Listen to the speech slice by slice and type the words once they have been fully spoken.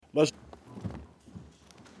Let's.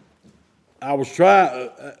 I was trying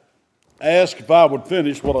ask if I would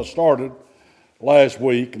finish what I started last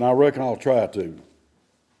week, and I reckon I'll try to.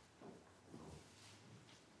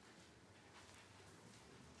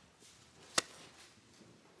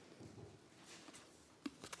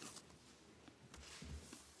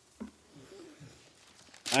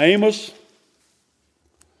 Amos.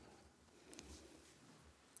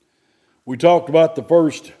 We talked about the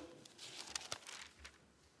first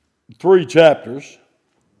 3 chapters,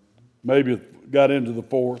 maybe got into the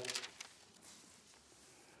 4th.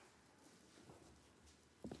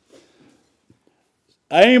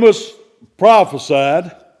 Amos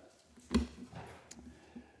prophesied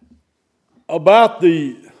about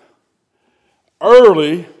the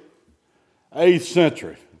early 8th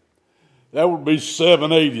century. That would be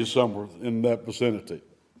 780 somewhere in that vicinity.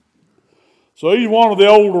 So he's one of the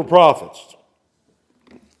older prophets.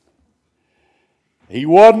 He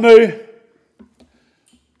wasn't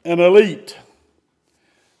an elite.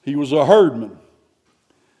 He was a herdman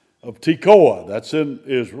of Tekoa, that's in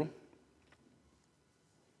Israel.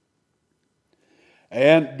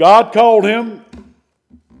 And God called him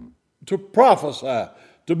to prophesy,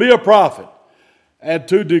 to be a prophet, and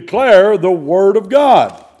to declare the word of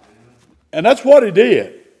God. And that's what he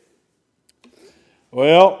did.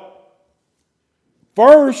 Well,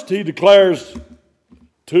 first he declares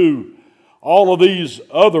to all of these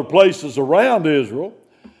other places around Israel,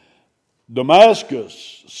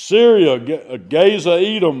 Damascus, Syria, Gaza,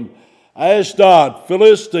 Edom, Ashdod,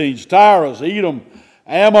 Philistines, Tyrus, Edom,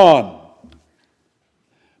 Ammon,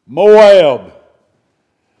 Moab.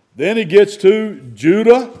 Then he gets to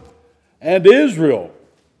Judah and Israel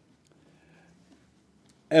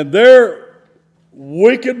and their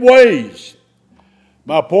wicked ways.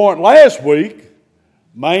 My point last week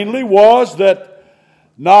mainly was that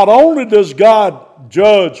not only does God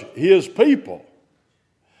judge his people,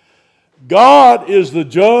 God is the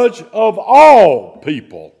judge of all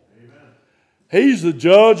people. Amen. He's the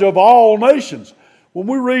judge of all nations. When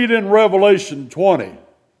we read in Revelation 20,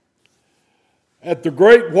 at the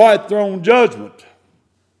great white throne judgment,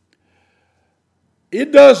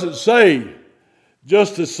 it doesn't say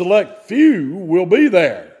just a select few will be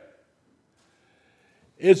there.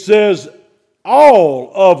 It says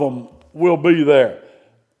all of them will be there.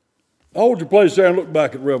 Hold your place there and look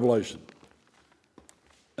back at Revelation.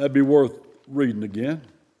 That'd be worth reading again.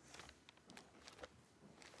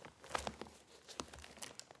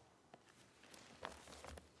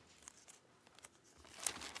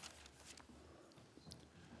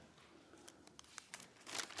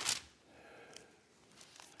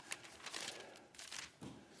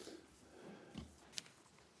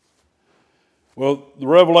 Well, the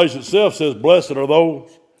Revelation itself says, blessed are those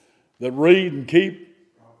that read and keep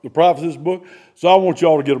the prophecy of this book. So I want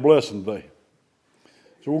y'all to get a blessing today.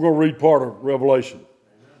 So we're going to read part of Revelation.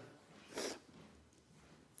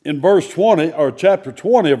 In verse 20, or chapter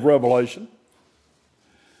 20 of Revelation,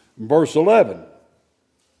 verse 11.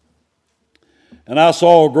 And I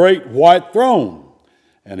saw a great white throne,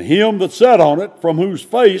 and him that sat on it, from whose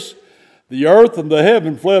face the earth and the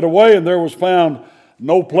heaven fled away, and there was found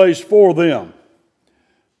no place for them.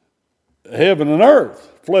 Heaven and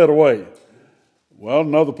earth fled away. Well,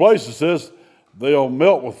 another place it says they'll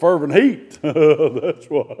melt with fervent heat. That's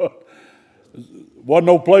what. Wasn't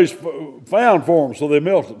no place found for them, so they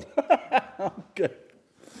melted. Okay.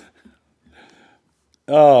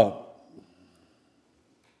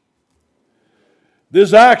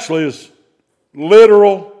 This actually is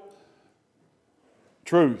literal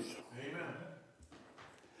truth. Amen.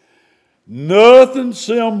 Nothing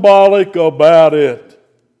symbolic about it.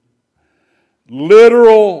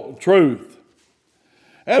 Literal truth.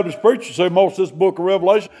 And as preachers say, most of this book of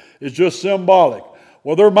Revelation is just symbolic.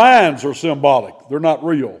 Well, their minds are symbolic. They're not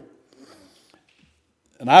real.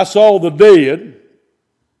 And I saw the dead.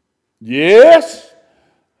 Yes,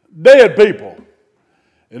 dead people.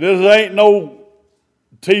 And this ain't no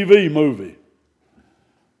TV movie.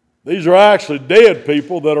 These are actually dead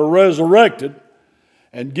people that are resurrected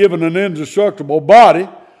and given an indestructible body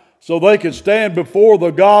so they can stand before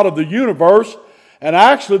the God of the universe. And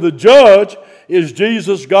actually the judge is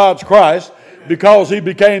Jesus, God's Christ, because he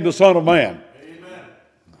became the Son of Man.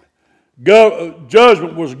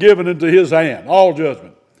 Judgment was given into his hand, all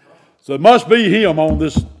judgment. So it must be him on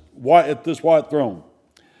at this white throne.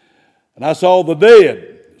 And I saw the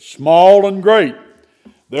dead, small and great.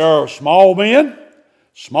 There are small men,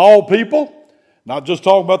 small people, not just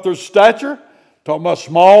talking about their stature, talking about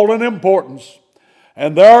small in importance.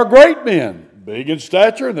 And there are great men, big in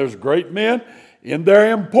stature, and there's great men in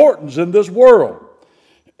their importance in this world.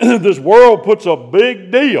 this world puts a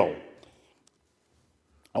big deal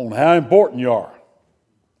on how important you are.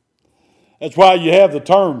 That's why you have the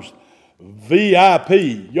terms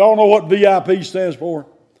VIP. Y'all know what VIP stands for?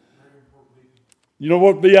 You know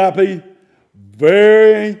what VIP?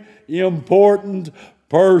 Very important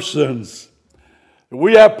persons.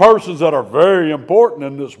 We have persons that are very important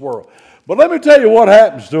in this world. But let me tell you what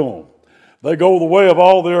happens to them. They go the way of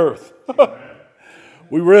all the earth.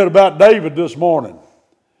 We read about David this morning.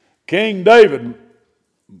 King David,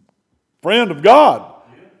 friend of God.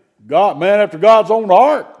 God, man after God's own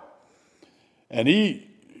heart. And he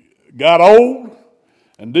got old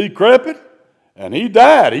and decrepit, and he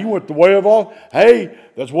died. He went the way of all. Hey,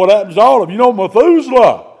 that's what happens to all of you. You know,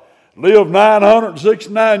 Methuselah lived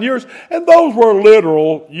 969 years, and those were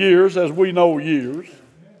literal years, as we know years.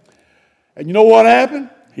 And you know what happened?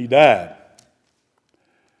 He died.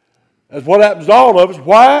 That's what happens to all of us.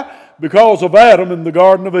 Why? Because of Adam in the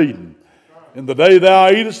Garden of Eden. In the day thou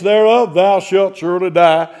eatest thereof, thou shalt surely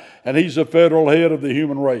die. And he's the federal head of the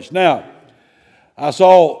human race. Now, I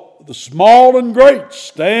saw the small and great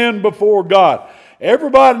stand before God.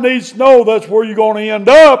 Everybody needs to know that's where you're going to end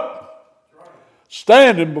up,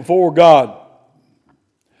 standing before God.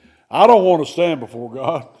 I don't want to stand before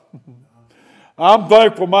God. I'm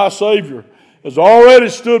thankful my Savior has already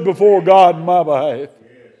stood before God in my behalf.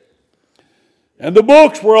 And the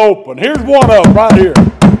books were open. Here's one of them right here.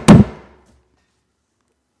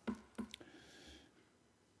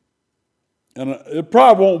 And it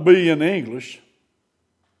probably won't be in English,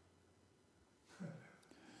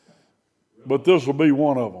 but this will be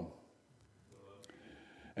one of them.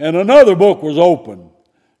 And another book was open.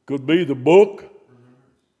 Could be the book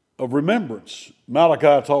of remembrance.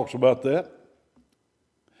 Malachi talks about that.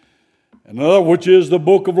 Another, which is the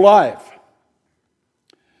book of life.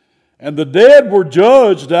 And the dead were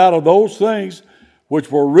judged out of those things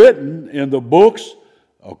which were written in the books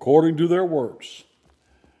according to their works.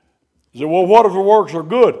 You say, well, what if the works are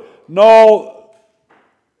good? No,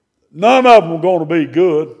 none of them are going to be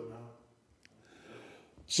good.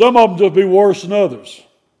 Some of them just be worse than others.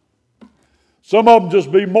 Some of them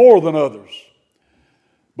just be more than others.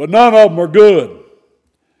 But none of them are good.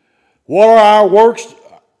 What are our works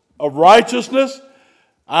of righteousness?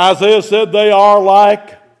 Isaiah said they are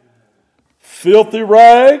like filthy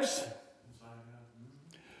rags.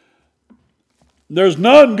 There's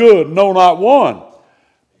none good, no, not one.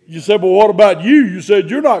 You said, well, what about you? You said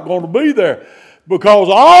you're not going to be there because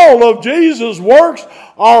all of Jesus' works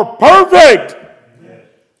are perfect.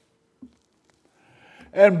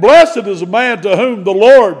 And blessed is the man to whom the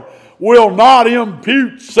Lord will not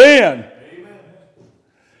impute sin.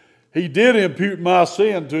 He did impute my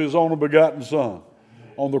sin to his only begotten Son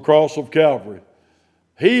on the cross of Calvary.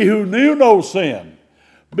 He who knew no sin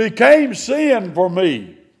became sin for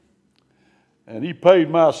me. And he paid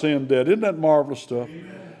my sin debt. Isn't that marvelous stuff?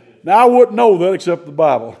 Now, I wouldn't know that except the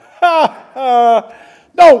Bible.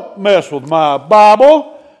 Don't mess with my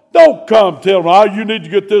Bible. Don't come tell me, oh, you need to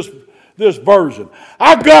get this version.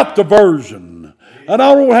 I got the version. And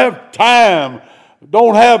I don't have time,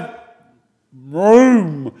 don't have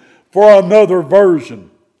room for another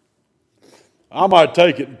version. I might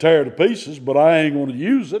take it and tear it to pieces, but I ain't going to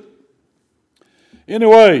use it.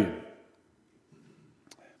 Anyway,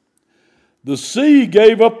 the sea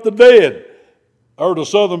gave up the dead. I heard a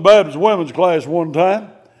Southern Baptist women's class one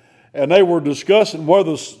time, and they were discussing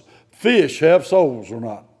whether fish have souls or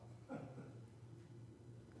not.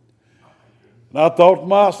 And I thought to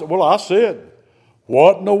myself, well, I said,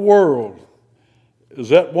 what in the world is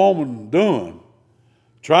that woman doing?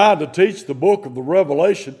 Trying to teach the book of the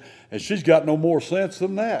Revelation, and she's got no more sense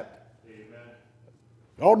than that. Amen.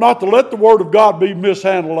 Ought not to let the Word of God be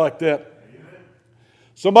mishandled like that.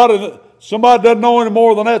 Amen. Somebody doesn't know any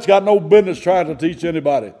more than that's got no business trying to teach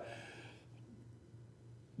anybody.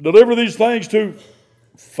 Deliver these things to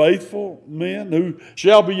faithful men who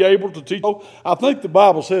shall be able to teach. I think the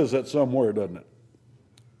Bible says that somewhere, doesn't it?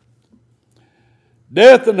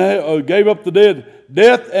 Death and hell gave up the dead.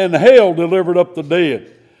 Death and hell delivered up the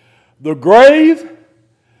dead. The grave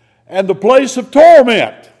and the place of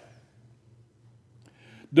torment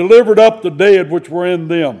delivered up the dead which were in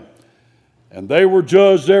them. And they were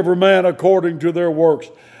judged every man according to their works.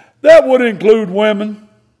 That would include women.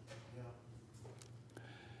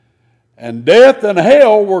 And death and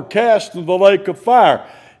hell were cast into the lake of fire.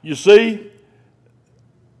 You see,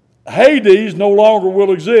 Hades no longer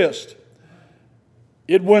will exist.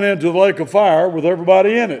 It went into the lake of fire with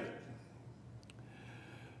everybody in it.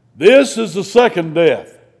 This is the second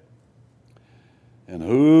death. And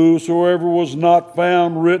whosoever was not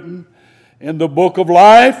found written in the book of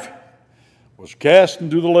life was cast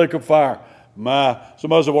into the lake of fire.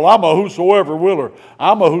 Somebody said, well, I'm a whosoever willer.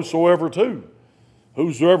 I'm a whosoever too.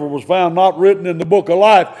 Whosoever was found not written in the book of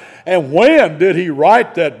life. And when did he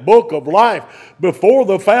write that book of life? Before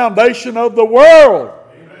the foundation of the world.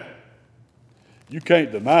 Amen. You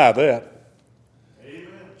can't deny that. Amen.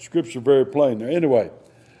 Scripture very plain there. Anyway,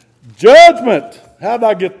 judgment. How did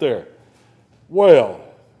I get there? Well,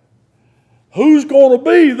 who's going to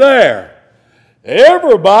be there?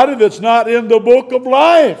 Everybody that's not in the book of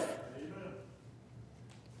life. Amen.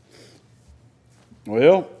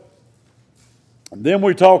 Well, and then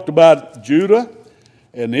we talked about Judah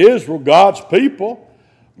and Israel, God's people.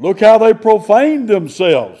 Look how they profaned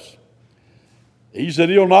themselves. He said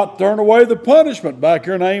he'll not turn away the punishment. Back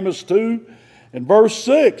here in Amos 2 and verse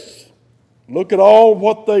 6. Look at all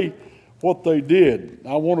what they did.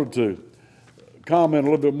 I wanted to comment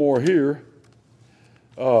a little bit more here.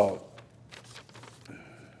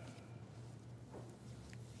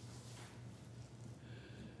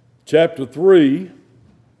 Chapter 3.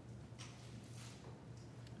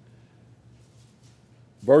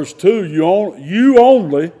 Verse 2, you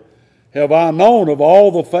only have I known of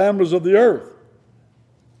all the families of the earth.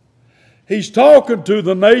 He's talking to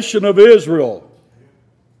the nation of Israel.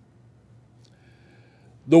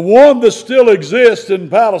 The one that still exists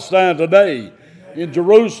in Palestine today, in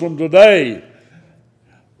Jerusalem today.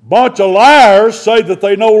 Bunch of liars say that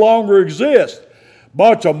they no longer exist.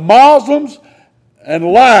 Bunch of Muslims and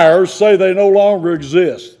liars say they no longer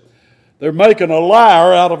exist. They're making a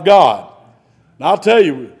liar out of God. And I'll tell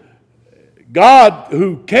you, God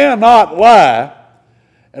who cannot lie,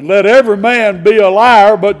 and let every man be a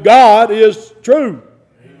liar, but God is true.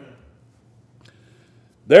 Amen.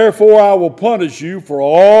 Therefore I will punish you for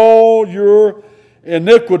all your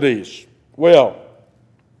iniquities. Well,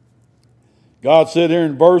 God said here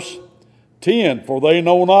in verse 10, for they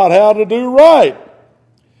know not how to do right,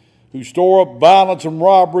 who store up violence and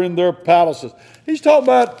robbery in their palaces. He's talking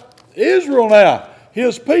about Israel now,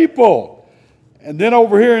 his people. And then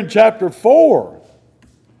over here in chapter 4,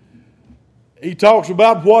 he talks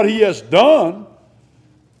about what he has done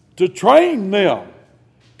to train them,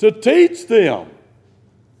 to teach them.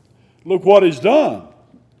 Look what he's done.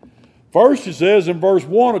 First he says in verse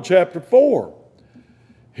 1 of chapter 4,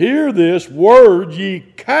 hear this word, ye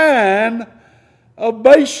kine of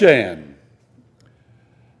Bashan.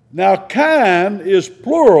 Now kine is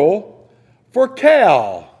plural for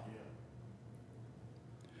cow.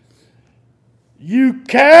 You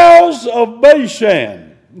cows of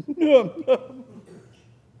Bashan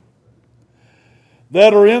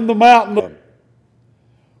that are in the mountain,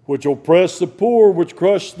 which oppress the poor, which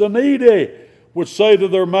crush the needy, which say to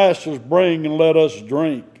their masters, bring and let us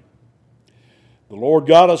drink. The Lord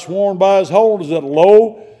God has sworn by his holiness that,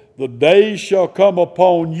 lo, the days shall come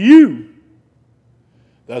upon you.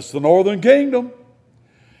 That's the northern kingdom.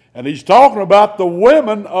 And he's talking about the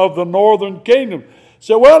women of the northern kingdom.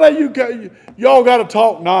 So, well, now y'all got to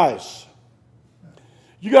talk nice.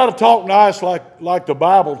 You got to talk nice like the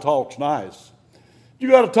Bible talks nice. You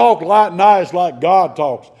got to talk nice like God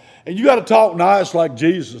talks. And you got to talk nice like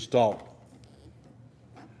Jesus talked.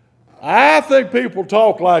 I think people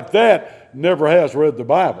talk like that never has read the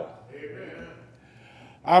Bible. Amen.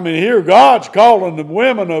 I mean, here God's calling the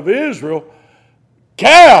women of Israel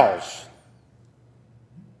cows.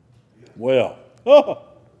 Well,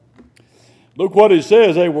 look what he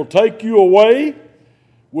says. They will take you away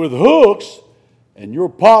with hooks and your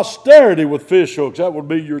posterity with fish hooks. That would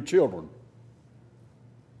be your children.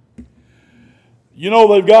 You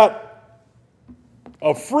know, they've got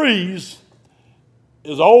a frieze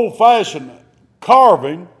is an old-fashioned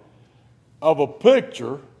carving of a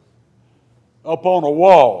picture up on a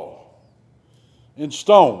wall in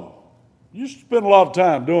stone. You spend a lot of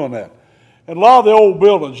time doing that. And a lot of the old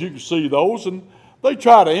buildings, you can see those, and they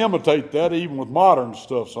try to imitate that even with modern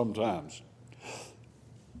stuff sometimes.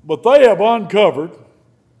 But they have uncovered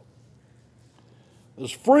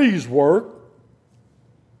this frieze work.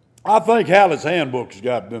 I think Halley's Handbook has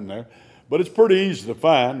got it in there, but it's pretty easy to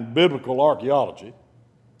find, biblical archaeology,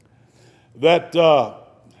 that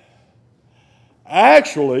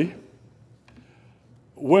actually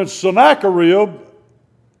when Sennacherib,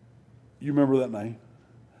 you remember that name,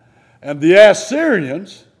 and the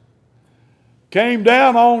Assyrians came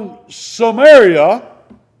down on Samaria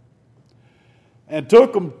and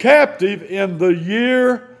took them captive in the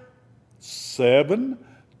year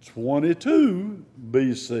 722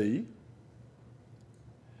 BC.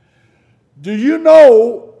 Do you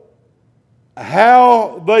know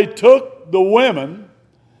how they took the women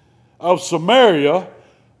of Samaria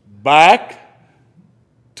back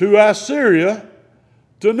to Assyria,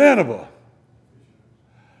 to Nineveh?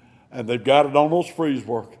 And they've got it on those frieze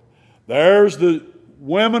work. There's the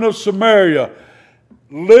women of Samaria,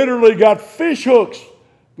 literally got fish hooks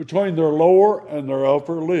between their lower and their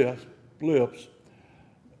upper lips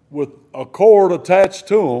with a cord attached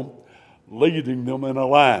to them, leading them in a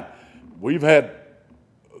line. We've had,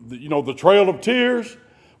 the Trail of Tears,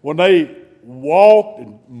 when they walked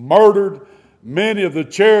and murdered many of the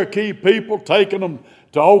Cherokee people, taking them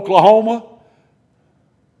to Oklahoma.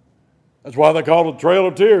 That's why they call it the Trail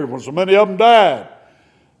of Tears, when so many of them died.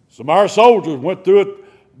 Some of our soldiers went through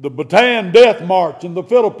it, the Bataan Death March in the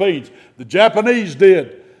Philippines. The Japanese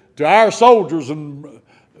did to our soldiers and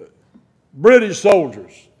British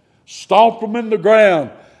soldiers. Stomped them in the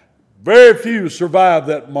ground. Very few survived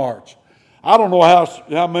that march. I don't know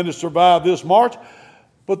how many survived this march,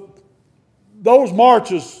 but those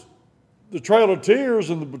marches, the Trail of Tears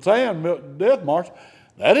and the Bataan Death March,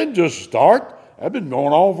 that didn't just start. That's been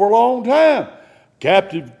going on for a long time.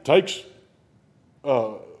 Captive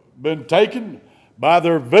been taken by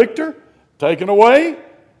their victor, taken away.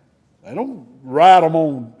 They don't ride them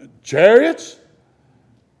on chariots.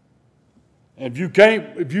 And if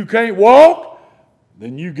you can't walk,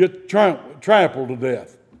 then you get trampled to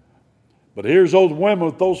death. But here's those women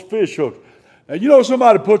with those fish hooks. Now,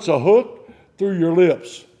 somebody puts a hook through your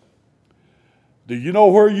lips. Do you know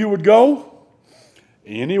where you would go?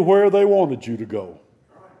 Anywhere they wanted you to go.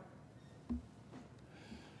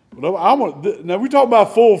 Now, we talk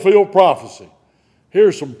about fulfilled prophecy.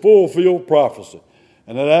 Here's some fulfilled prophecy.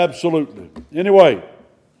 And that absolutely. Anyway,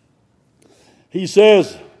 he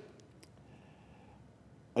says,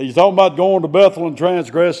 he's talking about going to Bethel and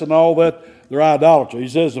transgressing all that, their idolatry. He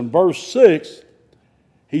says in verse 6,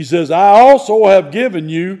 he says, I also have given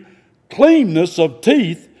you cleanness of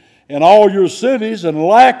teeth in all your cities and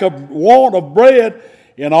want of bread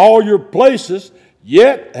in all your places,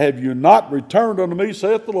 yet have you not returned unto me,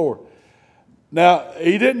 saith the Lord. Now,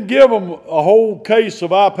 he didn't give them a whole case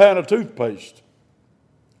of Ipana toothpaste.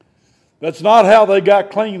 That's not how they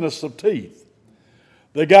got cleanness of teeth.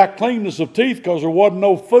 They got cleanness of teeth because there wasn't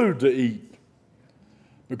no food to eat,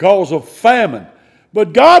 because of famine.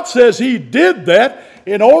 But God says he did that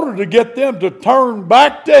in order to get them to turn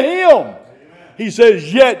back to him. Amen. He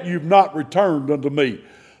says, yet you've not returned unto me.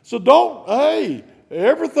 So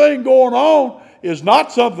everything going on is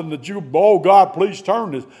not something that God, please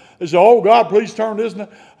turn this. They say, God, please turn this.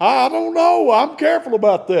 I don't know. I'm careful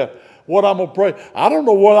about that. What I'm going to pray. I don't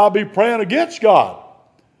know what I'll be praying against God.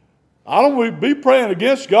 I don't be praying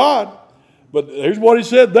against God. But here's what he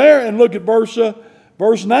said there. And look at verse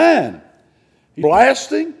 9.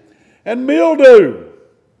 Blasting and mildew.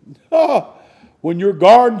 When your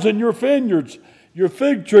gardens and your vineyards, your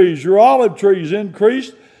fig trees, your olive trees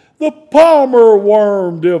increased, the palmer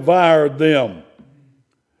worm devoured them.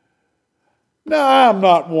 Now, I'm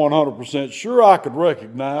not 100% sure I could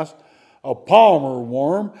recognize a palmer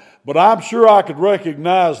worm, but I'm sure I could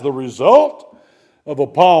recognize the result of a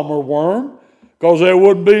palmer worm, because there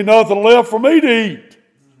wouldn't be nothing left for me to eat.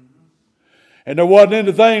 And there wasn't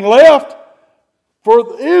anything left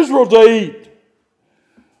for Israel to eat.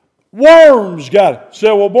 Worms got it.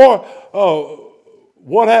 Say, well, boy,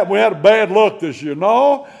 what happened? We had a bad luck this year.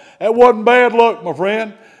 No, that wasn't bad luck, my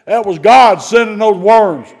friend. That was God sending those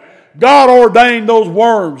worms. God ordained those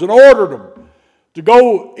worms and ordered them to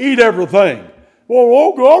go eat everything.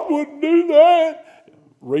 Well, God wouldn't do that.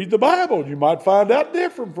 Read the Bible. You might find out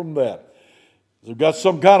different from that. They've got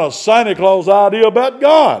some kind of Santa Claus idea about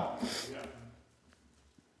God.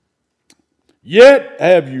 Yet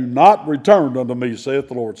have you not returned unto me, saith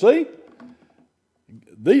the Lord. See?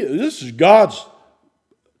 This is God's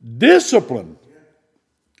discipline.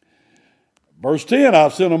 Verse 10,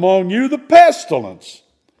 I've sent among you the pestilence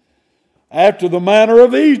after the manner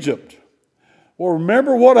of Egypt. Well,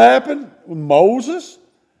 remember what happened with Moses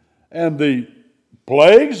and the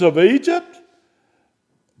plagues of Egypt?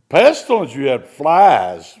 Pestilence, you had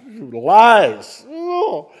flies, lice,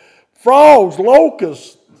 frogs,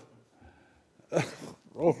 locusts.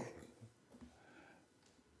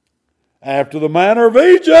 After the manner of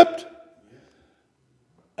Egypt.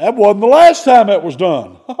 That wasn't the last time that was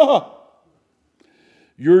done.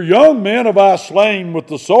 Your young men have I slain with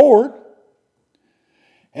the sword,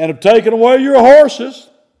 and have taken away your horses,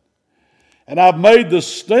 and I've made the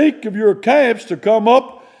stink of your camps to come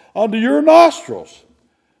up unto your nostrils.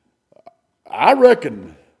 I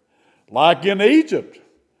reckon, like in Egypt,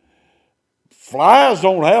 flies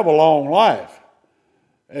don't have a long life.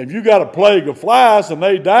 And if you got a plague of flies and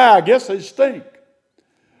they die, I guess they stink.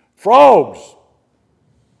 Frogs,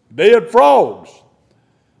 dead frogs,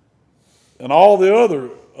 and all the other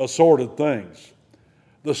assorted things.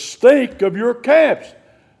 The stink of your camps.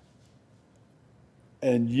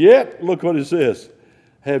 And yet, look what it says.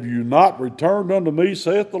 Have you not returned unto me,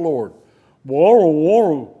 saith the Lord. Well, I don't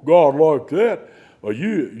want a God like that. Well,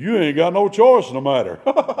 you ain't got no choice in the matter.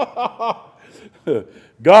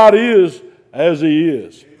 God is as he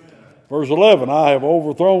is. Verse 11, I have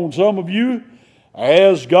overthrown some of you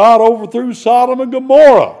as God overthrew Sodom and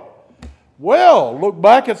Gomorrah. Well, look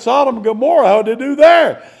back at Sodom and Gomorrah. How did he do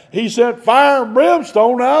there? He sent fire and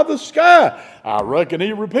brimstone out of the sky. I reckon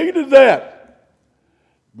he repeated that.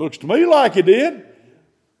 Looks to me like he did.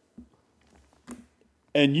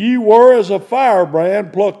 And ye were as a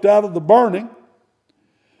firebrand plucked out of the burning.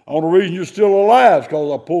 The only reason you're still alive is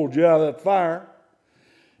because I pulled you out of that fire.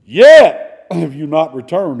 Yet have you not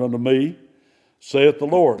returned unto me, saith the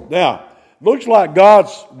Lord. Now, looks like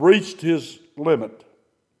God's reached his limit.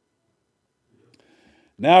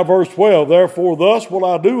 Now verse 12, therefore thus will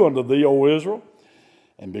I do unto thee, O Israel,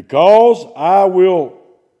 and because I will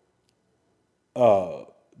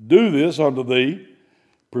do this unto thee,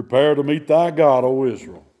 prepare to meet thy God, O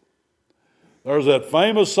Israel. There's that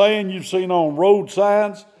famous saying you've seen on road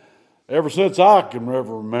signs ever since I can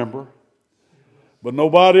ever remember. But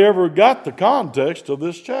nobody ever got the context of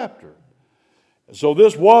this chapter. So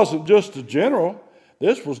this wasn't just to general.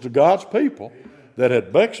 This was to God's people that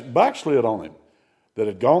had backslid on him, that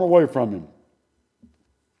had gone away from him.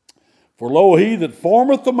 For lo, he that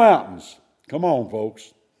formeth the mountains. Come on,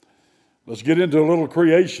 folks. Let's get into a little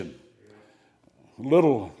creation. A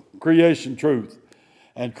little creation truth.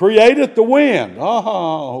 And createth the wind.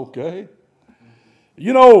 Okay.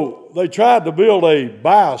 You know, they tried to build a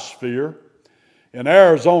biosphere in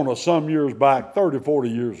Arizona some years back, 30, 40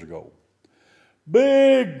 years ago.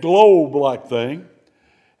 Big globe-like thing,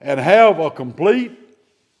 and have a complete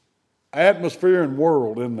atmosphere and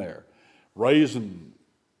world in there, raising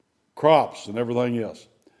crops and everything else.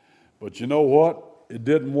 But you know what? It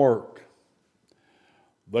didn't work.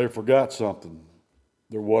 They forgot something.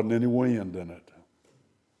 There wasn't any wind in it.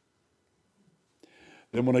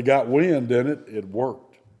 Then when they got wind in it, it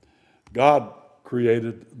worked. God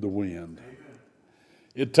created the wind.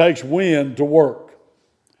 It takes wind to work,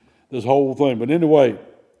 this whole thing. But anyway,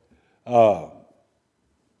 and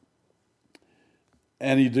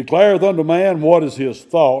he declareth unto man what is his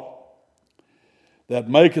thought, that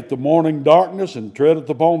maketh the morning darkness and treadeth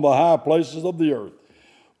upon the high places of the earth.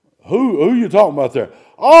 Who are you talking about there?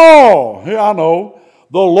 Oh, here I know.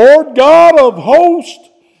 The Lord God of hosts.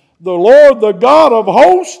 The Lord, the God of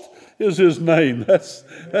hosts, is his name. That's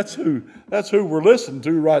who we're listening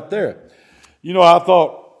to right there. You know, I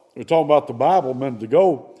thought we were talking about the Bible a minute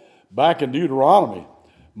ago. Back in Deuteronomy,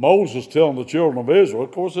 Moses telling the children of Israel.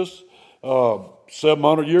 Of course, this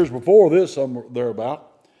 700 years before this, somewhere thereabout.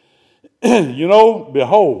 You know,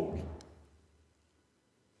 behold,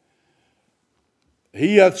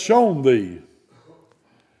 he hath shown thee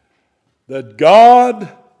that God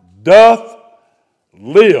doth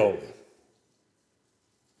live.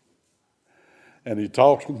 And he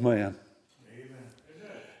talks with man. Amen.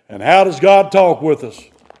 And how does God talk with us?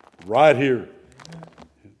 Right here.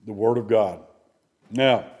 The Word of God.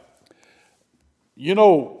 Now, you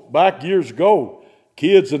know, back years ago,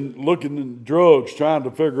 kids and looking at drugs, trying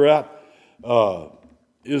to figure out,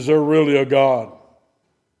 is there really a God?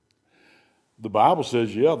 The Bible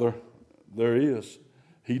says, yeah, there is.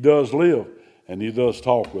 He does live, and he does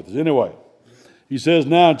talk with us. Anyway, he says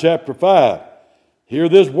now in chapter 5, hear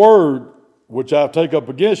this word which I take up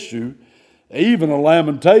against you, even a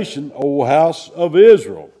lamentation, O house of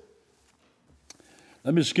Israel.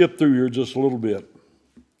 Let me skip through here just a little bit.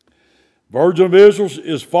 Virgin of Israel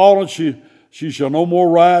is fallen, she shall no more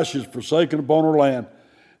rise, she is forsaken upon her land.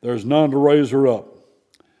 There is none to raise her up.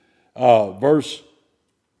 Verse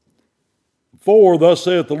 4, thus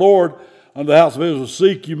saith the Lord unto the house of Israel,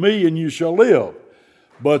 seek ye me, and you shall live.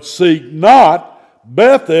 But seek not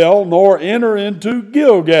Bethel, nor enter into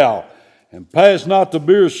Gilgal, and pass not to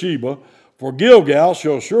Beersheba, for Gilgal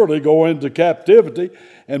shall surely go into captivity,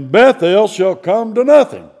 and Bethel shall come to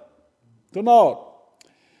nothing, to naught.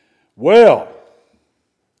 Well,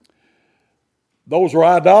 those are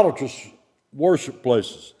idolatrous worship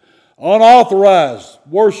places, unauthorized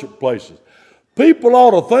worship places. People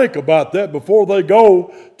ought to think about that before they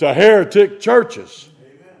go to heretic churches.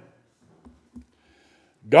 Amen.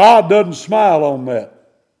 God doesn't smile on that.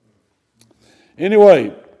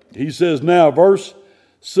 Anyway, he says now, verse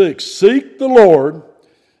 6, seek the Lord,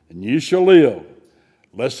 and ye shall live,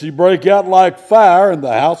 lest he break out like fire in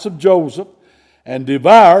the house of Joseph, and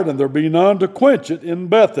devour it, and there be none to quench it in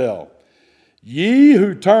Bethel. Ye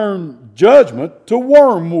who turn judgment to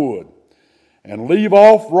wormwood, and leave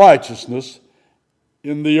off righteousness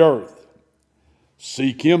in the earth.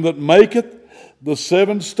 Seek him that maketh the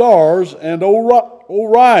 7 stars and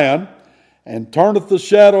Orion, and turneth the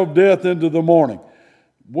shadow of death into the morning.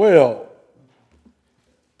 Well,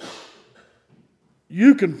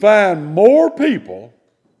 you can find more people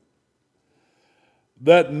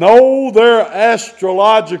that know their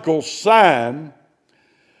astrological sign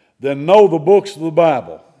than know the books of the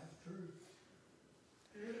Bible.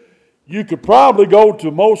 You could probably go to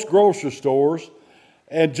most grocery stores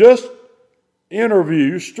and just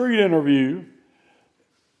street interview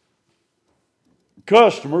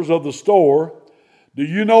customers of the store. Do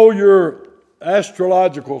you know your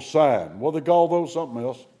astrological sign? What do they call those? Something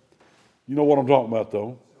else. You know what I'm talking about,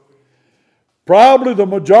 though. Probably the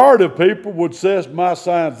majority of people would say my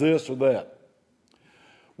sign's this or that.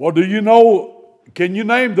 Well, do you know, can you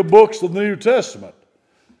name the books of the New Testament?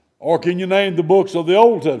 Or can you name the books of the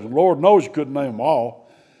Old Testament? Lord knows you couldn't name them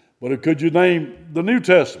all. But could you name the New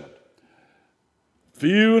Testament?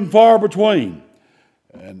 Few and far between.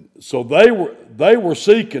 And so they were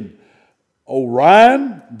seeking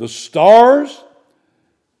Orion, the stars.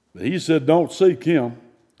 But he said, don't seek him.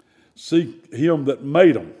 Seek him that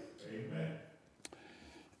made them.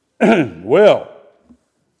 Amen. Well,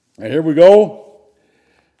 here we go.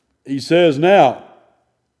 He says now,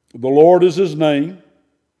 the Lord is his name.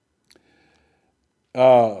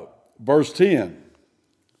 Verse 10.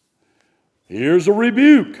 Here's a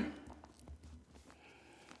rebuke.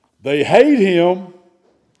 They hate him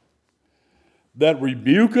that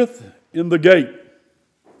rebuketh in the gate.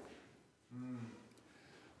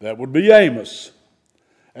 That would be Amos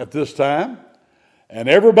at this time. And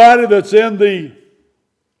everybody that's in the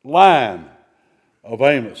line of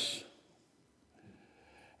Amos.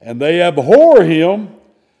 And they abhor him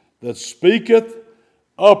that speaketh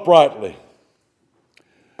uprightly.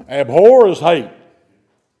 Abhor is hate.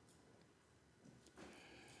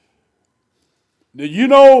 Do you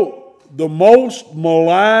know the most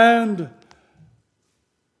maligned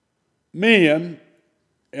men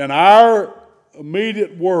in our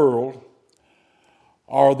immediate world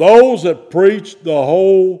are those that preach the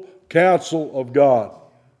whole counsel of God?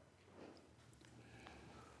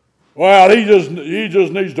 Well, he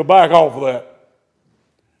just needs to back off of that.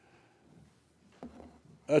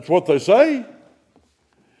 That's what they say.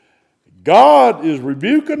 God is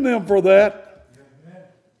rebuking them for that.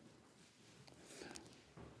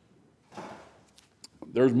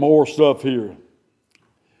 There's more stuff here.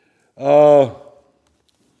 How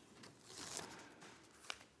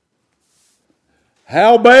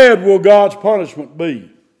bad will God's punishment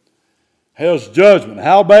be? His judgment,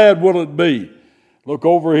 how bad will it be? Look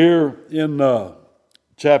over here in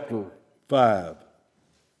chapter 5.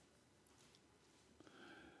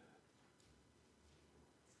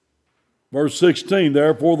 Verse 16,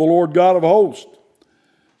 therefore the Lord God of hosts,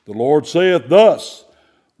 the Lord saith thus,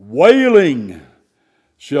 wailing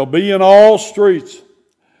shall be in all streets.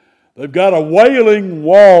 They've got a wailing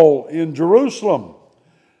wall in Jerusalem.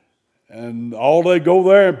 And all they go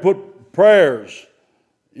there and put prayers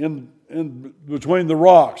in between the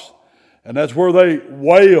rocks. And that's where they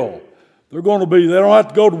wail. They don't have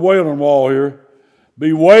to go to wailing wall here.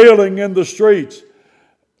 Be wailing in the streets.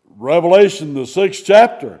 Revelation, the 6th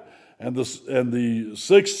chapter. And the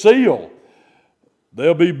 6th seal,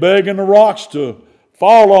 they'll be begging the rocks to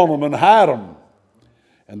fall on them and hide them.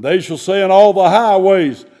 And they shall say in all the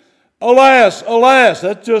highways, alas, alas.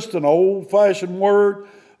 That's just an old-fashioned word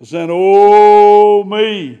saying, oh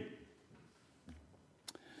me.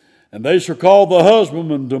 And they shall call the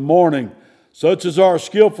husbandmen to mourning, such as are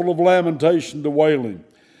skillful of lamentation to wailing.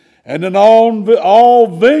 And in all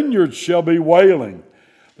vineyards shall be wailing.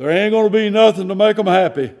 There ain't going to be nothing to make them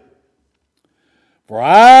happy. For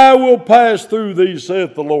I will pass through these,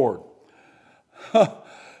 saith the Lord,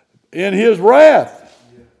 in his wrath.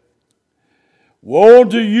 Woe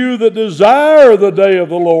unto you that desire the day of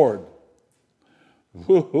the Lord.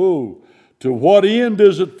 Woo-hoo. To what end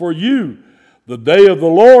is it for you? The day of the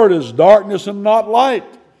Lord is darkness and not light.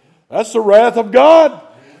 That's the wrath of God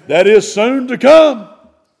that is soon to come.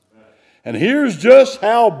 And here's just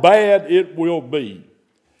how bad it will be.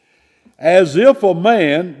 As if a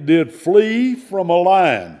man did flee from a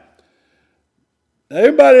lion.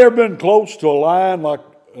 Anybody ever been close to a lion, like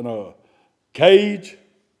in a cage?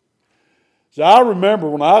 See, I remember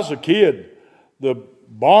when I was a kid, the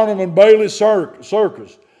Barnum and Bailey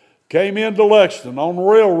Circus came into Lexington on the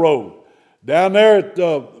railroad, down there at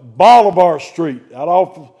Bolivar Street, out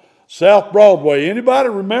off of South Broadway. Anybody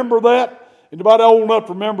remember that? Anybody old enough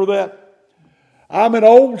to remember that? I'm an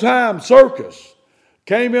old-time circus.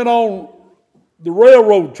 Came in on the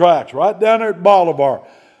railroad tracks right down there at Bolivar.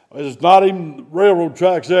 There's not even railroad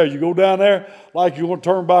tracks there. You go down there like you want to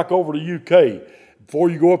turn back over to UK. Before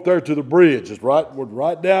you go up there to the bridge, it's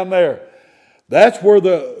right down there. That's where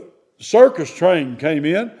the circus train came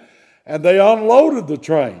in, and they unloaded the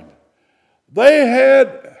train. They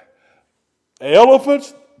had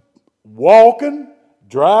elephants walking,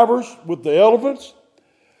 drivers with the elephants.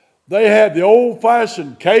 They had the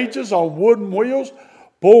old-fashioned cages on wooden wheels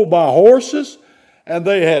pulled by horses, and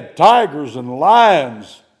they had tigers and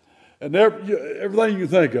lions and everything you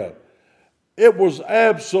think of. It was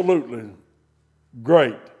absolutely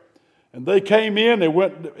great. And they came in, they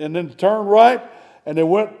went and then turned right, and they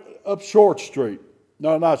went up Short Street.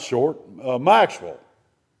 No, not Short, Maxwell.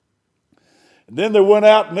 And then they went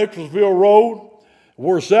out Nicholasville Road,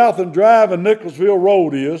 where South and Drive and Nicholasville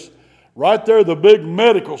Road is. Right there, the big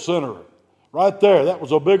medical center. Right there. That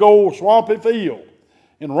was a big old swampy field.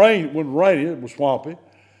 When it was rainy, it was swampy.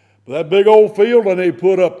 But that big old field, and they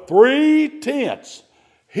put up 3 tents.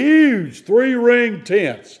 Huge 3-ring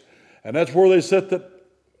tents. And that's where they set the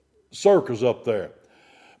circus up there.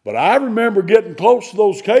 But I remember getting close to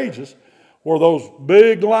those cages where those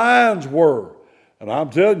big lions were. And I'm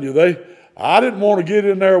telling you, I didn't want to get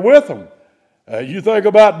in there with them. You think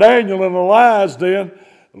about Daniel in the lion's den,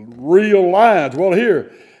 real lions. Well,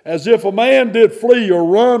 here, as if a man did flee or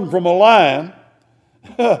run from a lion,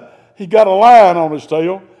 he got a lion on his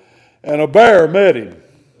tail, and a bear met him.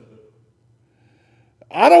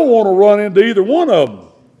 I don't want to run into either one of them.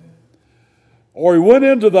 Or he went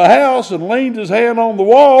into the house and leaned his hand on the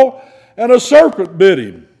wall, and a serpent bit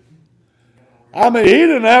him. I mean, he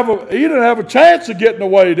didn't have a chance of getting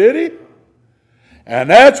away, did he? And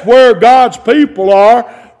that's where God's people are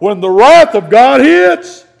when the wrath of God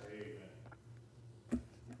hits.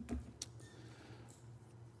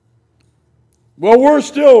 Well, we're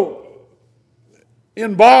still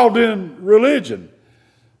involved in religion.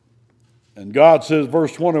 And God says,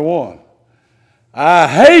 verse 21,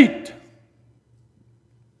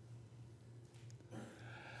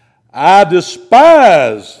 I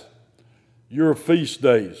despise your feast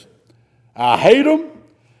days. I hate them,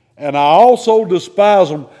 and I also despise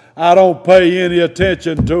them. I don't pay any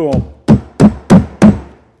attention to them.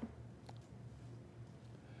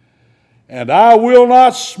 And I will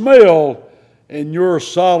not smell in your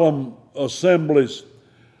solemn assemblies.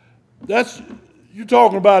 You're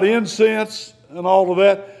talking about incense and all of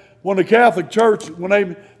that. When the Catholic Church,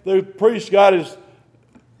 the priest got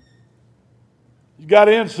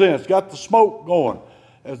incense, got the smoke going.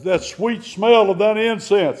 That sweet smell of that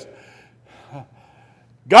incense.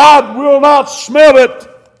 God will not smell it.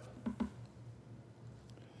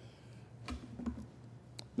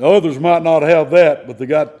 The others might not have that, but they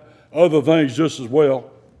got other things just as well.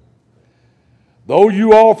 Though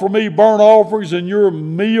you offer me burnt offerings and your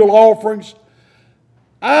meal offerings,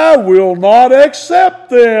 I will not accept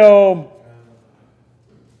them.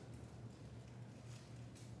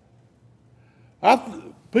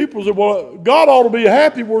 People say, well, God ought to be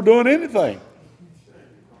happy we're doing anything.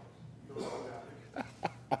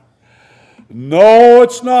 No,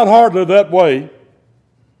 it's not hardly that way.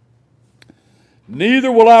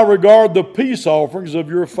 Neither will I regard the peace offerings of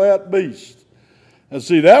your fat beasts. And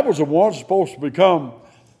see, that was the one supposed to become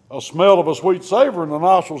a smell of a sweet savor in the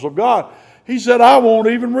nostrils of God. He said, I won't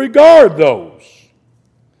even regard those.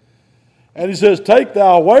 And he says, take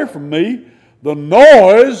thou away from me the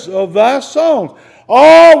noise of thy songs.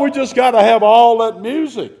 Oh, we just got to have all that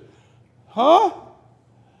music. Huh?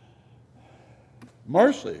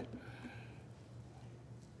 Mercy.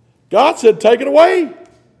 God said, take it away.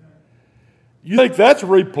 You think that's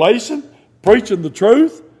replacing preaching the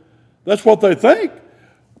truth? That's what they think.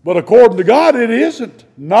 But according to God, it isn't.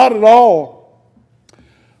 Not at all.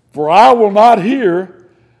 For I will not hear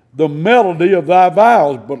the melody of thy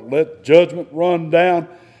vows, but let judgment run down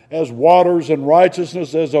as waters and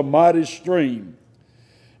righteousness as a mighty stream.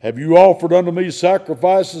 Have you offered unto me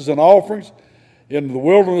sacrifices and offerings in the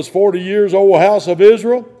wilderness 40 years, O house of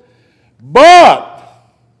Israel? But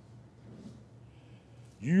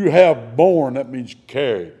you have borne, that means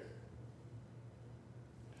carried,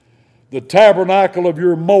 the tabernacle of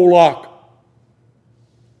your Moloch,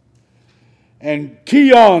 and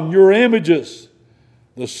Kion, your images,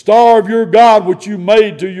 the star of your God which you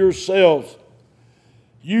made to yourselves.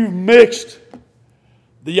 You've mixed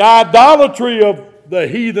the idolatry of the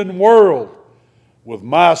heathen world with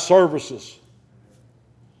my services.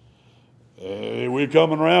 We're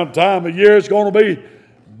coming around time of year it's going to be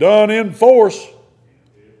done in force.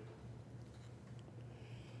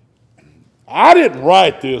 I didn't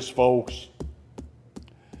write this, folks.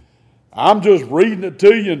 I'm just reading it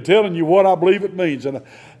to you and telling you what I believe it means. And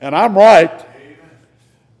I'm right.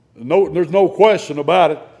 There's no question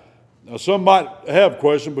about it. Now, some might have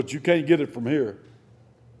question, but you can't get it from here.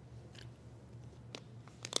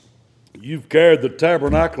 You've carried the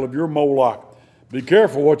tabernacle of your Moloch. Be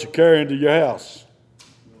careful what you carry into your house.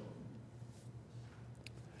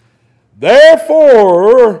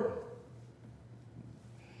 Therefore,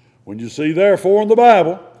 when you see therefore in the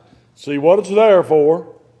Bible, see what it's there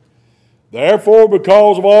for. Therefore,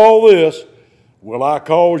 because of all this, will I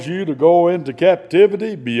cause you to go into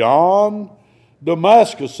captivity beyond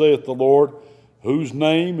Damascus, saith the Lord, whose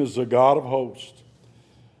name is the God of hosts.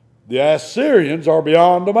 The Assyrians are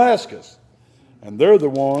beyond Damascus, and they're the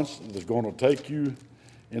ones that's going to take you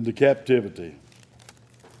into captivity.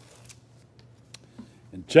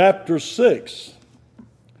 In chapter 6,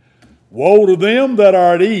 woe to them that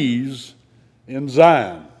are at ease in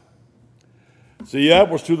Zion. See, that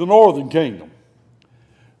was to the northern kingdom.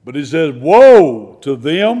 But he says, woe to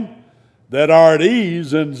them that are at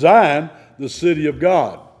ease in Zion, the city of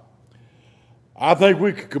God. I think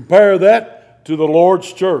we could compare that to the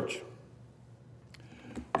Lord's church.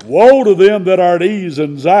 Woe to them that are at ease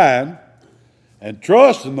in Zion and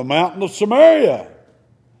trust in the mountain of Samaria,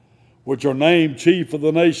 which are named chief of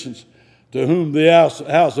the nations, to whom the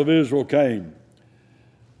house of Israel came.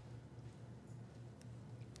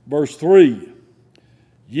 Verse 3,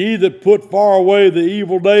 ye that put far away the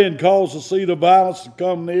evil day and cause the seat of violence to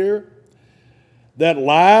come near, that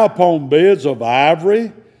lie upon beds of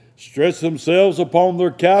ivory, stretch themselves upon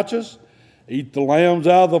their couches, eat the lambs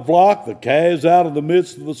out of the flock, the calves out of the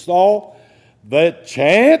midst of the stall, that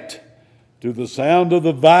chant to the sound of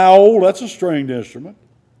the viol, that's a stringed instrument,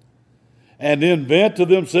 and invent to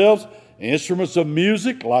themselves instruments of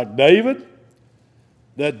music like David,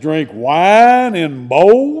 that drink wine in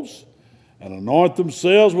bowls, and anoint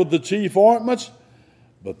themselves with the chief ointments,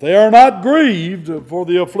 but they are not grieved for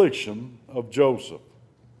the affliction of Joseph.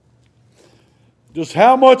 Just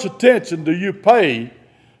how much attention do you pay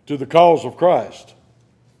to the cause of Christ?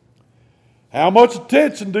 How much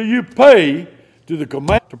attention do you pay to the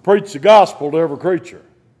command to preach the gospel to every creature?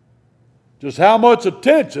 Just how much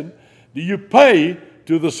attention do you pay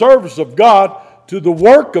to the service of God, to the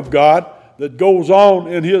work of God that goes on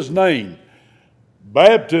in His name?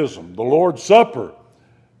 Baptism, the Lord's Supper,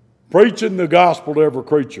 preaching the gospel to every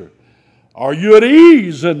creature. Are you at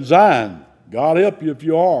ease in Zion? God help you if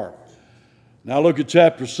you are. Now look at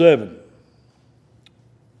chapter 7.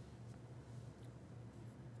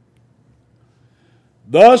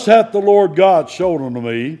 Thus hath the Lord God showed unto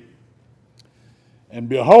me, and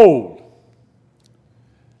behold,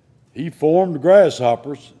 He formed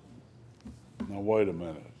grasshoppers. Now wait a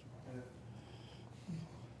minute.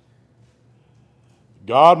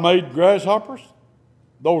 God made grasshoppers?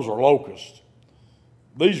 Those are locusts.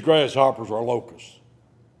 These grasshoppers are locusts.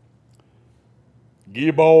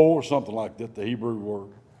 Gibbo or something like that, the Hebrew word.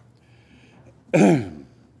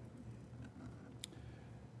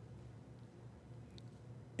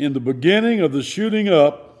 In the beginning of the shooting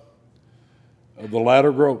up of the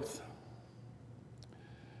latter growth.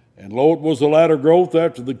 And lo, it was the latter growth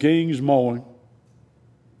after the king's mowing.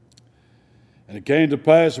 And it came to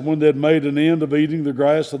pass, when they had made an end of eating the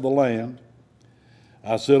grass of the land,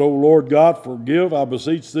 I said, O Lord God, forgive, I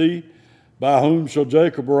beseech thee, by whom shall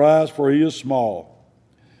Jacob arise, for he is small.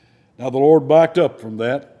 Now the Lord backed up from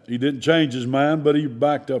that. He didn't change his mind, but he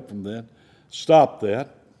backed up from that. Stopped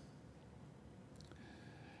that.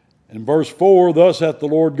 In verse 4, thus hath the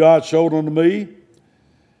Lord God showed unto me,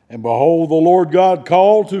 and behold, the Lord God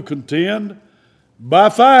called to contend by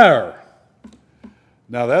fire.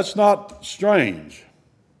 Now that's not strange.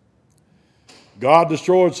 God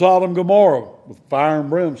destroyed Sodom and Gomorrah with fire and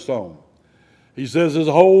brimstone. He says his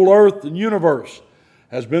whole earth and universe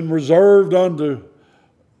has been reserved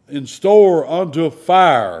in store unto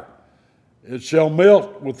fire. It shall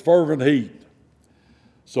melt with fervent heat.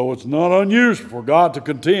 So it's not unusual for God to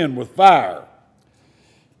contend with fire.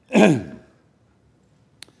 And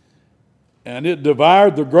it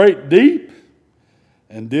devoured the great deep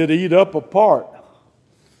and did eat up a part.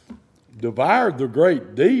 Devoured the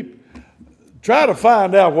great deep. Try to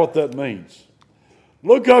find out what that means.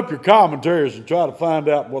 Look up your commentaries and try to find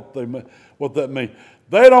out what that means.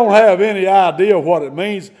 They don't have any idea what it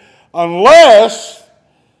means unless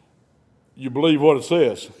you believe what it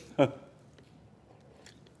says.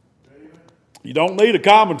 You don't need a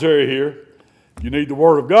commentary here. You need the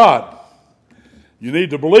Word of God. You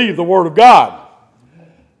need to believe the Word of God.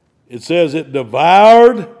 It says it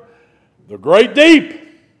devoured the great deep.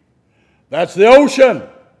 That's the ocean.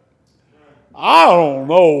 I don't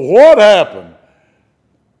know what happened,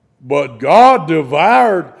 but God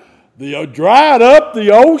dried up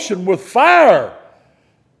the ocean with fire.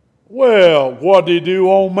 Well, what did he do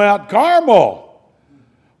on Mount Carmel?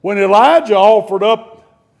 When Elijah offered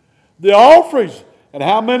up the offerings, and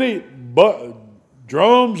how many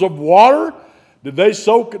drums of water did they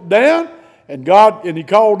soak it down? And he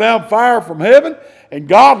called down fire from heaven, and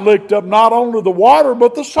God licked up not only the water,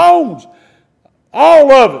 but the stones. All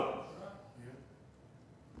of it.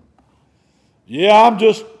 Yeah, I'm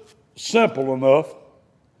just simple enough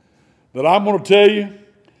that I'm going to tell you,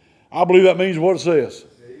 I believe that means what it says.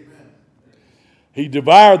 Amen. He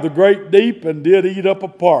devoured the great deep and did eat up a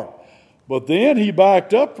part. But then he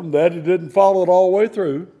backed up from that. He didn't follow it all the way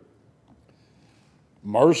through.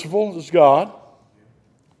 Merciful is God.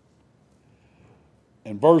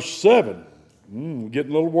 And verse 7,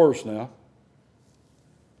 getting a little worse now.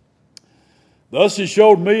 Thus he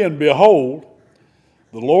showed me, and behold,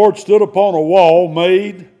 the Lord stood upon a wall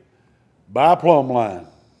made by a plumb line,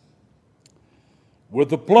 with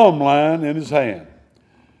the plumb line in his hand.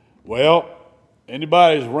 Well,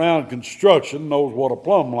 anybody who's around construction knows what a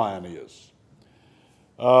plumb line is.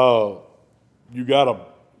 You got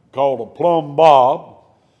called a plumb bob,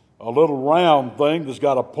 a little round thing that's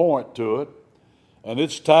got a point to it, and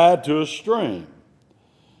it's tied to a string.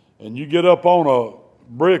 And you get up on a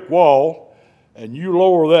brick wall, and you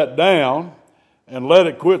lower that down and let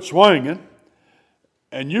it quit swinging,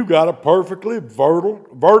 and you got a perfectly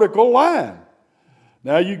vertical line.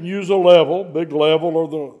 Now you can use a level, big level, or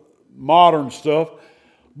the modern stuff,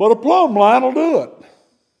 but a plumb line will do it.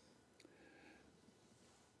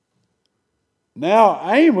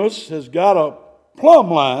 Now Amos has got a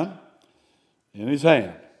plumb line in his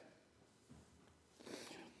hand.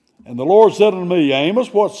 And the Lord said unto me,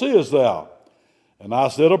 Amos, what seest thou? And I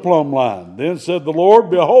said, a plumb line. Then said the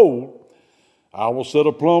Lord, behold, I will set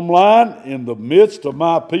a plumb line in the midst of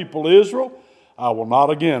my people Israel. I will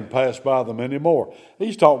not again pass by them anymore.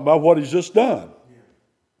 He's talking about what he's just done.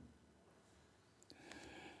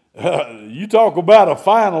 You talk about a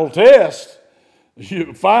final test,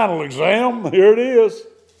 final exam, here it is.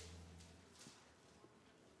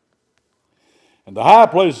 And the high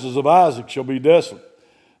places of Isaac shall be desolate.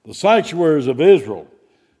 The sanctuaries of Israel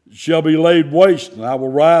shall be laid waste, and I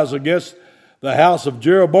will rise against the house of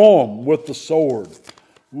Jeroboam with the sword.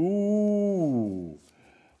 Ooh.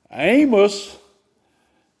 Amos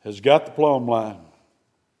has got the plumb line.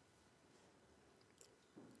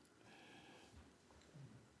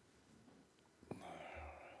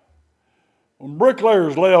 When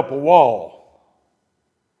bricklayers lay up a wall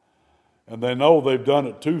and they know they've done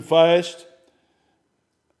it too fast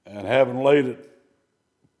and haven't laid it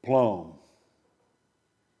plumb,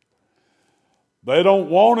 they don't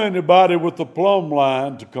want anybody with the plumb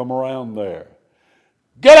line to come around there.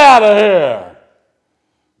 Get out of here!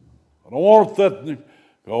 I don't want that,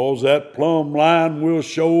 because that plumb line will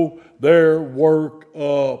show their work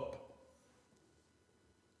up.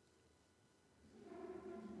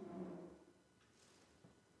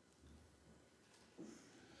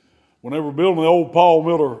 When they were building the old Paul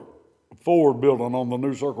Miller Ford building on the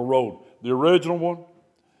New Circle Road, the original one,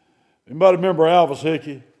 anybody remember Alvis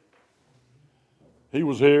Hickey? He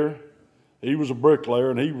was here. He was a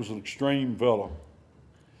bricklayer, and he was an extreme fellow.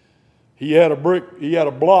 He had a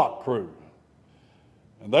block crew,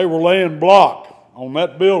 and they were laying block on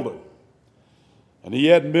that building. And he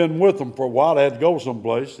hadn't been with them for a while. They had to go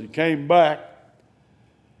someplace. He came back,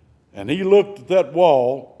 and he looked at that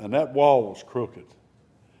wall, and that wall was crooked.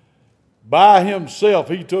 By himself,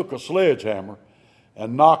 he took a sledgehammer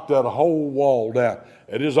and knocked that whole wall down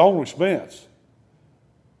at his own expense.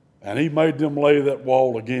 And he made them lay that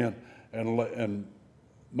wall again and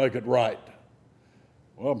make it right.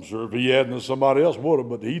 Well, I'm sure if he hadn't, somebody else would have,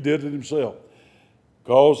 but he did it himself,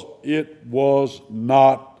 because it was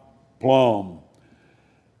not plumb.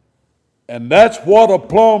 And that's what a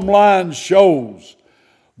plumb line shows,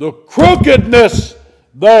 the crookedness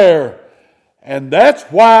there. And that's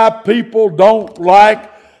why people don't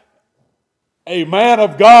like a man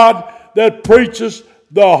of God that preaches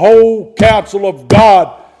the whole counsel of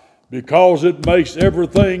God, because it makes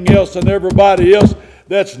everything else and everybody else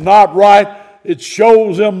that's not right, it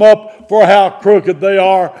shows them up for how crooked they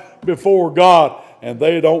are before God, and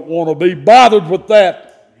they don't want to be bothered with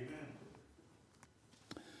that. Amen.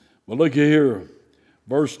 Well, look here,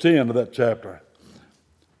 verse 10 of that chapter.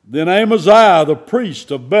 Then Amaziah, the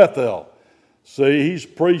priest of Bethel, see, he's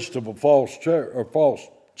priest of a false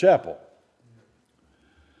chapel.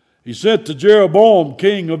 He sent to Jeroboam,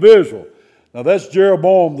 king of Israel. Now that's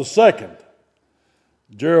Jeroboam the second.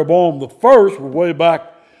 Jeroboam the first was way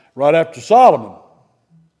back right after Solomon.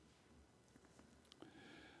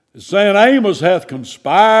 It's saying, Amos hath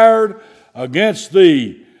conspired against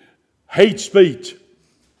thee. Hate speech.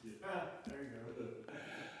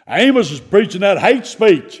 Amos is preaching that hate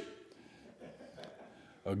speech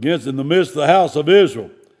against in the midst of the house of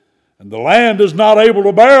Israel. And the land is not able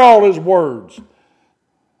to bear all his words.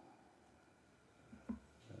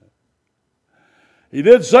 He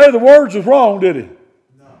didn't say the words was wrong, did he?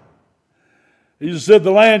 No. He just said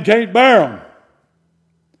the land can't bear them.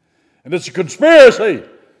 And it's a conspiracy.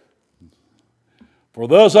 For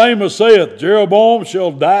thus Amos saith, Jeroboam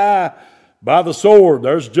shall die by the sword.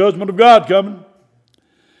 There's judgment of God coming.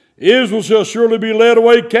 Israel shall surely be led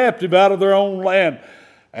away captive out of their own land.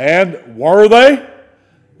 And were they?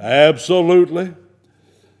 Absolutely.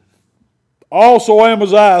 Also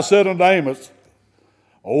Amaziah said unto Amos,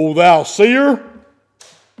 O thou seer,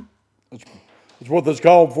 that's what that's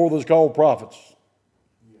called before that's called prophets.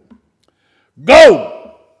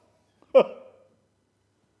 Go!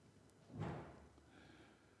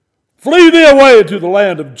 Flee thee away to the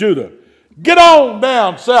land of Judah. Get on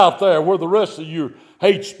down south there where the rest of your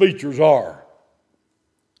hate speechers are.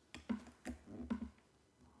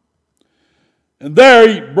 And there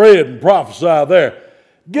eat bread and prophesy there.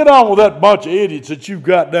 Get on with that bunch of idiots that you've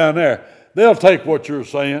got down there. They'll take what you're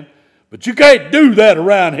saying. But you can't do that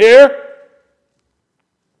around here.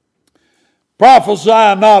 Prophesy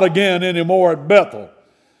not again anymore at Bethel,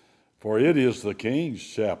 for it is the king's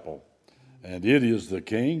chapel, and it is the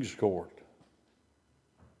king's court.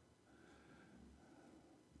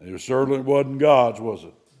 It certainly wasn't God's, was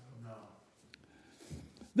it? No.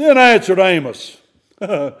 Then answered Amos.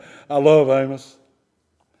 I love Amos.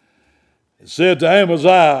 It said to Amaziah,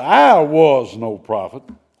 I was no prophet.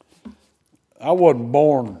 I wasn't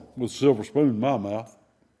born with a silver spoon in my mouth.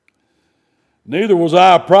 Neither was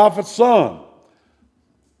I a prophet's son.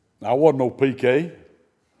 I wasn't no PK.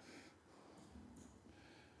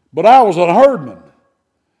 But I was a herdman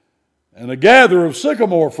and a gatherer of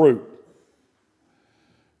sycamore fruit.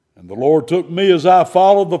 And the Lord took me as I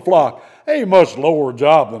followed the flock. Ain't much lower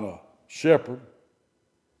job than a shepherd.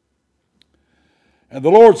 And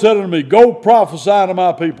the Lord said unto me, Go prophesy to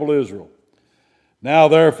my people Israel. Now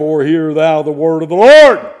therefore hear thou the word of the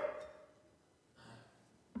Lord.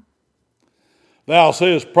 Thou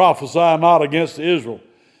sayest, Prophesy not against Israel,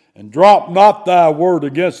 and drop not thy word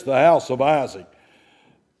against the house of Isaac.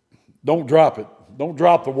 Don't drop it. Don't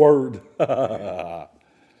drop the word.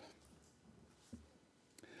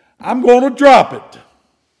 I'm going to drop it.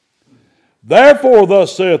 Therefore,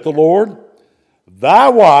 thus saith the Lord, Thy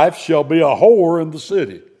wife shall be a whore in the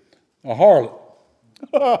city, a harlot.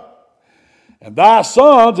 And thy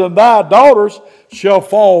sons and thy daughters shall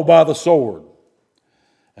fall by the sword.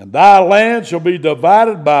 And thy land shall be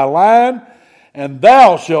divided by line, and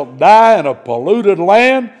thou shalt die in a polluted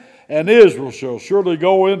land, and Israel shall surely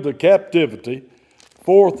go into captivity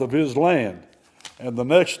forth of his land. And the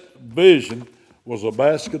next vision was a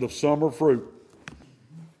basket of summer fruit.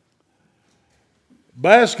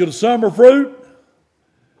 Basket of summer fruit.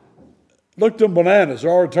 Look at them bananas,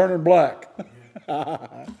 they're already turning black.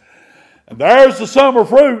 And there's the summer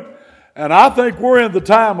fruit, and I think we're in the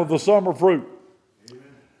time of the summer fruit.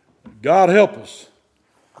 God help us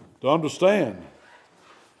to understand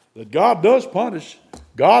that God does punish,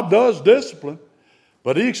 God does discipline,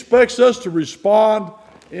 but He expects us to respond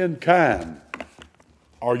in kind.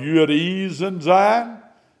 Are you at ease in Zion?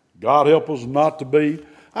 God help us not to be.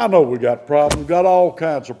 I know we got problems, got all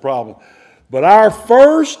kinds of problems, but our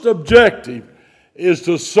first objective is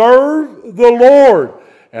to serve the Lord.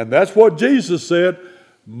 And that's what Jesus said,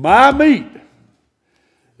 my meat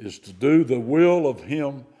is to do the will of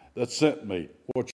Him that sent me.